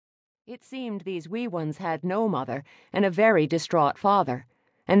It seemed these wee ones had no mother and a very distraught father,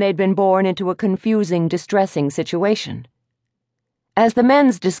 and they'd been born into a confusing, distressing situation. As the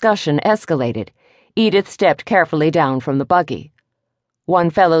men's discussion escalated, Edith stepped carefully down from the buggy. One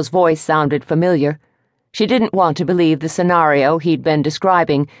fellow's voice sounded familiar. She didn't want to believe the scenario he'd been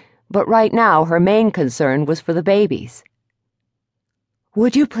describing, but right now her main concern was for the babies.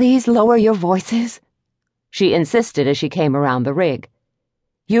 "Would you please lower your voices?" she insisted as she came around the rig.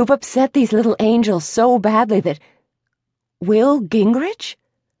 "You've upset these little angels so badly that—" "Will Gingrich?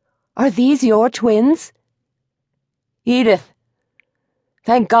 Are these your twins?" "Edith,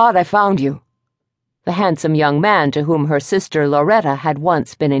 thank God I found you." The handsome young man to whom her sister Loretta had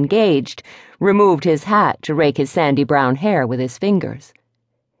once been engaged removed his hat to rake his sandy brown hair with his fingers.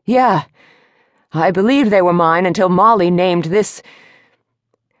 "Yeah, I believed they were mine until Molly named this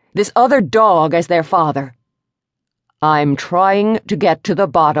other dog as their father." "I'm trying to get to the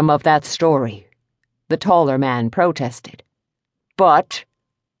bottom of that story," the taller man protested. "But—"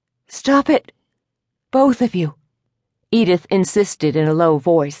 "Stop it, both of you," Edith insisted in a low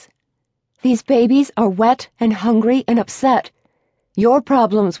voice. "These babies are wet and hungry and upset. Your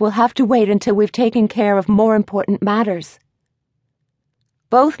problems will have to wait until we've taken care of more important matters."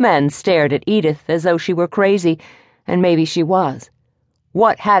 Both men stared at Edith as though she were crazy, and maybe she was.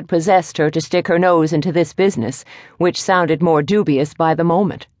 What had possessed her to stick her nose into this business, which sounded more dubious by the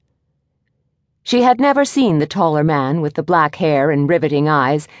moment? She had never seen the taller man with the black hair and riveting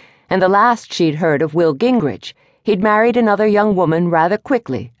eyes, and the last she'd heard of Will Gingrich, he'd married another young woman rather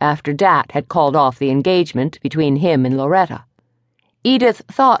quickly after Dat had called off the engagement between him and Loretta. Edith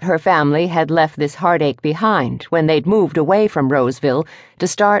thought her family had left this heartache behind when they'd moved away from Roseville to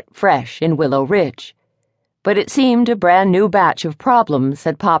start fresh in Willow Ridge. But it seemed a brand new batch of problems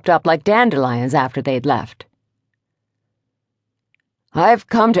had popped up like dandelions after they'd left. "I've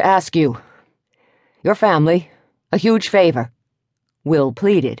come to ask you, your family, a huge favor," Will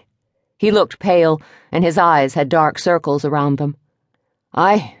pleaded. He looked pale, and his eyes had dark circles around them.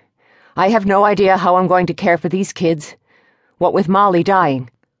 I have no idea how I'm going to care for these kids, what with Molly dying.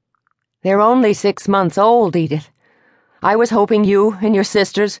 They're only 6 months old, Edith. I was hoping you and your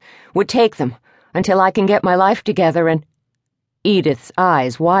sisters would take them until I can get my life together and—" Edith's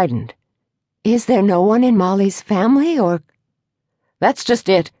eyes widened. "Is there no one in Molly's family, or—" "That's just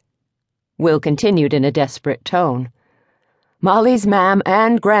it," Will continued in a desperate tone. "Molly's mam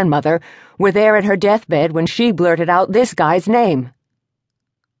and grandmother were there at her deathbed when she blurted out this guy's name."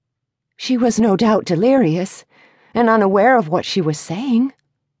 "She was no doubt delirious and unaware of what she was saying,"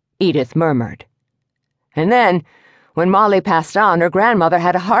 Edith murmured. "And then, when Molly passed on, her grandmother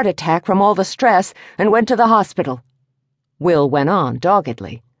had a heart attack from all the stress and went to the hospital," Will went on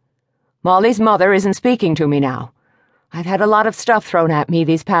doggedly. "Molly's mother isn't speaking to me now. I've had a lot of stuff thrown at me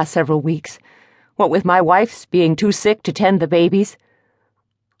these past several weeks, what with my wife's being too sick to tend the babies.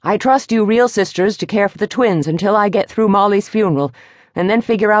 I trust you real sisters to care for the twins until I get through Molly's funeral and then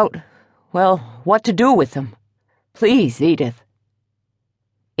figure out, well, what to do with them. Please, Edith."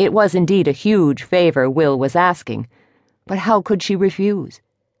 It was indeed a huge favor Will was asking, but how could she refuse?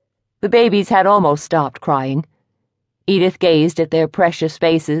 The babies had almost stopped crying. Edith gazed at their precious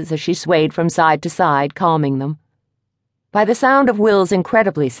faces as she swayed from side to side, calming them. By the sound of Will's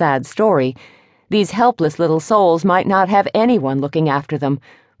incredibly sad story, these helpless little souls might not have anyone looking after them.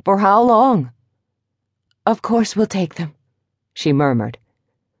 For how long? "Of course we'll take them," she murmured.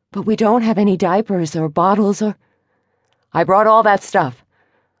 "But we don't have any diapers or bottles or—" "I brought all that stuff.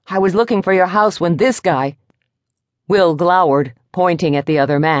 I was looking for your house when this guy—" Will glowered, pointing at the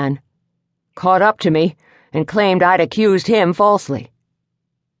other man. "Caught up to me and claimed I'd accused him falsely."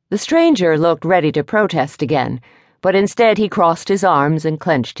 The stranger looked ready to protest again, but instead he crossed his arms and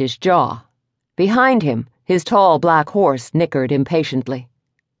clenched his jaw. Behind him, his tall black horse nickered impatiently.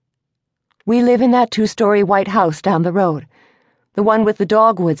 "We live in that 2-story white house down the road, the one with the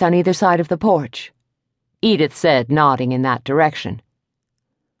dogwoods on either side of the porch," Edith said, nodding in that direction.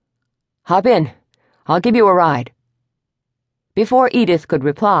 "Hop in. I'll give you a ride." Before Edith could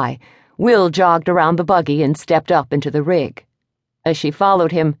reply, Will jogged around the buggy and stepped up into the rig. As she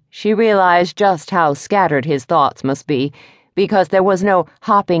followed him, she realized just how scattered his thoughts must be, because there was no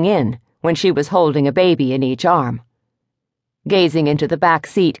hopping in when she was holding a baby in each arm. Gazing into the back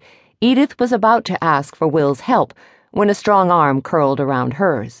seat, Edith was about to ask for Will's help when a strong arm curled around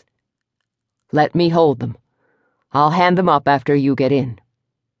hers. "Let me hold them. I'll hand them up after you get in."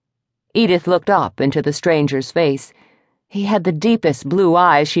 Edith looked up into the stranger's face. He had the deepest blue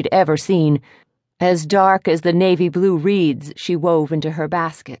eyes she'd ever seen, as dark as the navy blue reeds she wove into her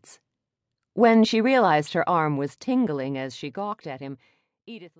baskets. When she realized her arm was tingling as she gawked at him, Edith